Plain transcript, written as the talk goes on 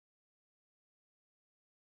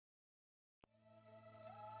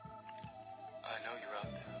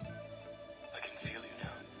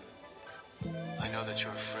that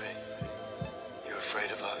you're afraid. You're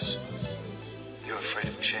afraid of us. You're afraid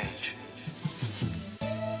of change.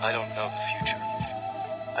 I don't know the future.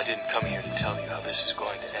 I didn't come here to tell you how this is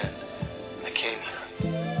going to end. I came here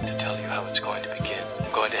to tell you how it's going to begin.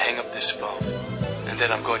 I'm going to hang up this phone, and then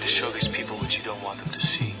I'm going to show these people what you don't want them to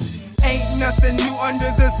see. Ain't nothing new under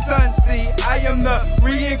the sun, see. I am the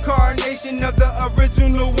reincarnation of the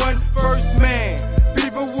original one, first man.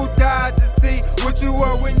 People who died to see what you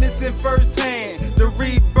are witnessing firsthand. The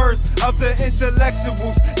rebirth of the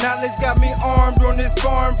intellectuals. Knowledge got me armed on this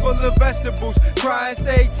farm full of vegetables. Try and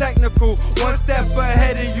stay technical, one step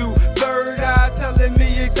ahead of you. Third eye telling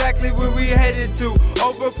me exactly where we headed to.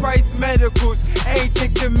 Overpriced medicals,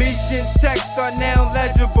 ancient Commission texts are now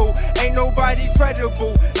legible. Ain't nobody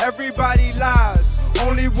credible, everybody lies.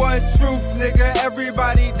 Only one truth, nigga,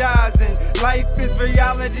 everybody dies. And life is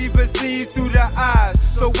reality perceived through the eyes.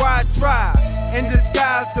 So why try and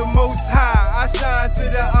disguise the most high? I shine to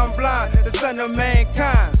the unblind, the son of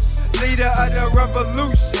mankind, leader of the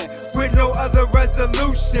revolution, with no other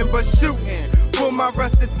resolution but shooting for my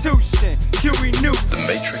restitution. Huey Newton. The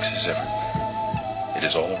Matrix is everywhere. It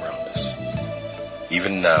is all around us.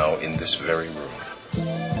 Even now, in this very room.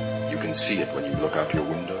 You can see it when you look out your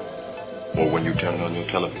window, or when you turn on your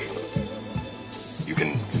television. You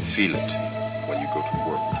can feel it when you go to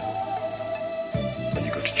work, when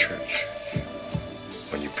you go to church,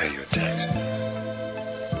 when you pay your taxes.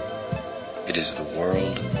 It is the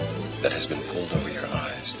world that has been pulled over your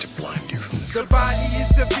eyes to blind you from the truth. The body is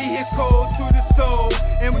the vehicle to the soul,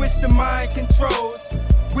 in which the mind controls.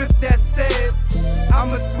 With that said,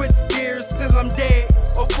 I'ma switch gears till I'm dead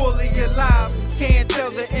or fully alive. Can't tell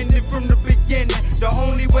the ending from the beginning. The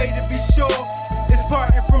only way to be sure is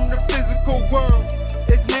parting from the physical world.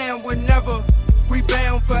 It's now or never. We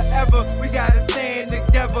bound forever. We gotta stand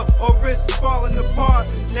together or risk falling apart.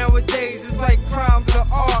 Nowadays it's like crimes of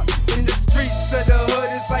art. In the streets of the hood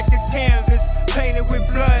it's like a canvas painted with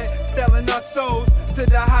blood, selling our souls to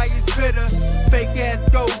the highest bidder. Fake ass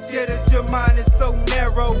go-getters, your mind is so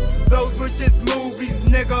narrow. Those were just movies,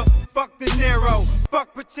 nigga. Fuck De Niro,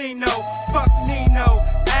 fuck Pacino, fuck Nino.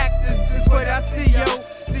 Actors is what I see, yo.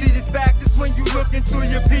 See this back is when you looking through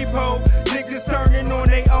your peephole. Niggas turning on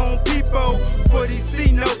their own people for these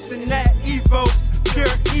C notes, and that evokes pure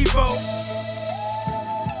evil.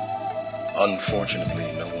 Unfortunately,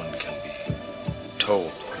 no one can be told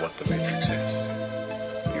what the Matrix is.